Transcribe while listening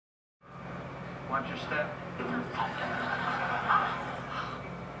Watch your step.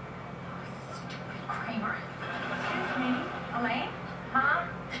 Stupid Kramer. Excuse me, Elaine? Huh?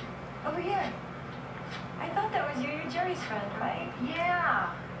 Over here. I thought that was you. You're Jerry's friend, right?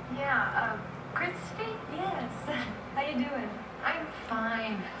 Yeah. Christy? Yes. How you doing? I'm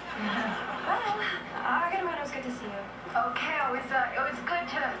fine. Well, I gotta run. It was good to see you. Okay, it was good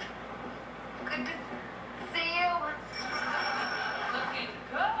to see you. Looking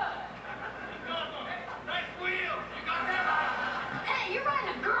good. Nice wheel. You got that? Hey, you're riding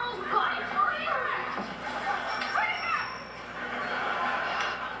a girl's bike.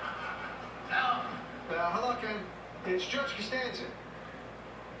 Hello, Ken. It's Judge Costanza.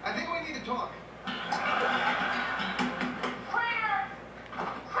 I think we need to talk. Kramer!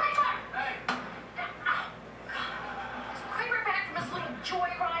 Hey, Is Kramer back from his little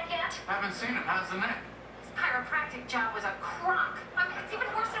joyride yet? haven't seen him. How's the neck? His chiropractic job was a crock. I mean, it's even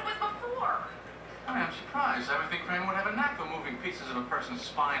worse than it was before. I'm surprised. I would think Kramer would have a knack for moving pieces of a person's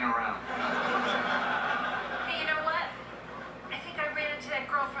spine around. Hey, you know what? I think I ran into that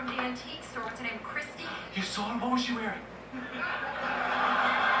girl from the antique store. What's her name? Christy? You saw her? What was she wearing? I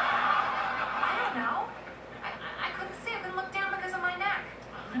don't know. I couldn't see. I couldn't look down because of my neck.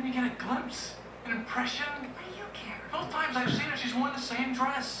 Then you get a glimpse, an impression. What do you care? Both times I've seen her, she's worn the same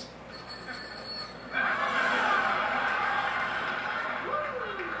dress.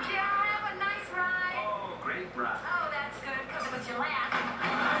 Yeah, have a nice ride. Oh, great ride. Oh, that's good, because it was your last.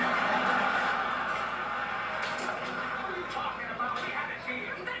 What are you talking about? We have it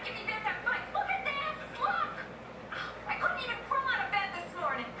here. You gotta give me back that bike. Look at this. Look. I couldn't even crawl out of bed this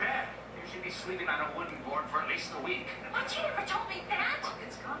morning. Dad, you should be sleeping on a wooden board for at least a week. What? You never told me that?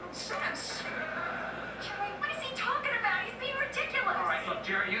 It's common sense. Jerry, what is he talking about? He's being ridiculous. All right, look,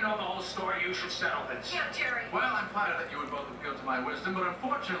 Jerry, you know the whole story. You should settle this. Yeah, Jerry. Well, I'm flattered that you would both appeal to my wisdom, but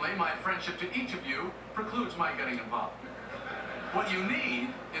unfortunately, my friendship to each of you precludes my getting involved. What you need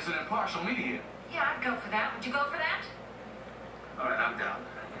is an impartial mediator. Yeah, I'd go for that. Would you go for that? All right, I'm down.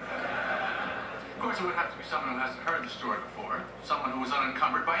 Of course, it would have to be someone who hasn't heard the story before, someone who is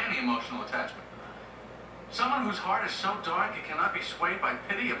unencumbered by any emotional attachment. Someone whose heart is so dark it cannot be swayed by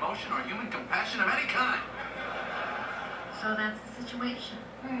pity, emotion, or human compassion of any kind. So that's the situation.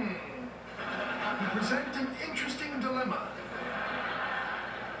 You present an interesting dilemma.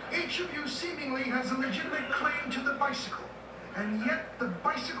 Each of you seemingly has a legitimate claim to the bicycle, and yet the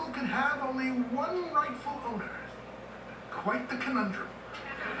bicycle can have only one rightful owner. Quite the conundrum.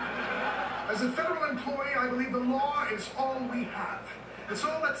 As a federal employee, I believe the law is all we have. It's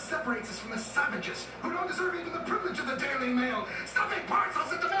all that separates us from the savages who don't deserve even the privilege of the Daily Mail, stuffing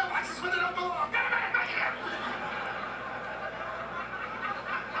parcels into mailboxes where they don't belong.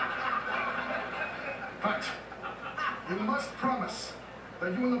 But you must promise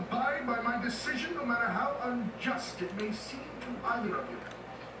that you will abide by my decision no matter how unjust it may seem to either of you.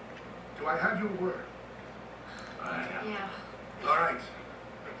 Do I have your word? Yeah. All right.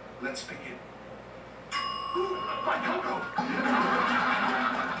 Let's begin. Ooh, my Coco!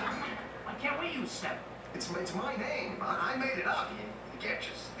 Why can't we use 7? It's my name. I made it up. You can't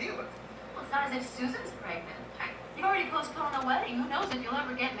just steal it. Well, it's not as if Susan's pregnant. You've already postponed the wedding. Who knows if you'll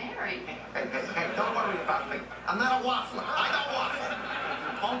ever get married? Hey, don't worry about me. I'm not a waffler. I don't waffle.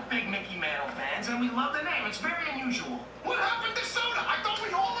 We're both big Mickey Mantle fans, and we love the name. It's very unusual. What happened to soda? I thought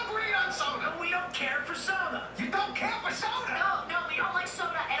we all agreed on soda. No, we don't care for soda. You don't care for soda? No, we don't like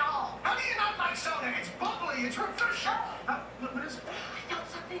soda at all. How do you not like soda? It's bubbly. It's refreshing. What is it? I felt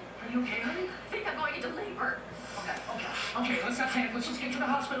something. Are you okay, honey? I think I'm going into labor. Okay, let's not panic. Let's just get to the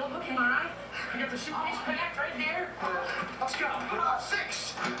hospital. Okay. All right? I got the suitcase packed right here. Let's go.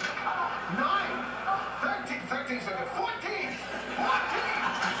 6, 9, 13, 13's looking 14, 14.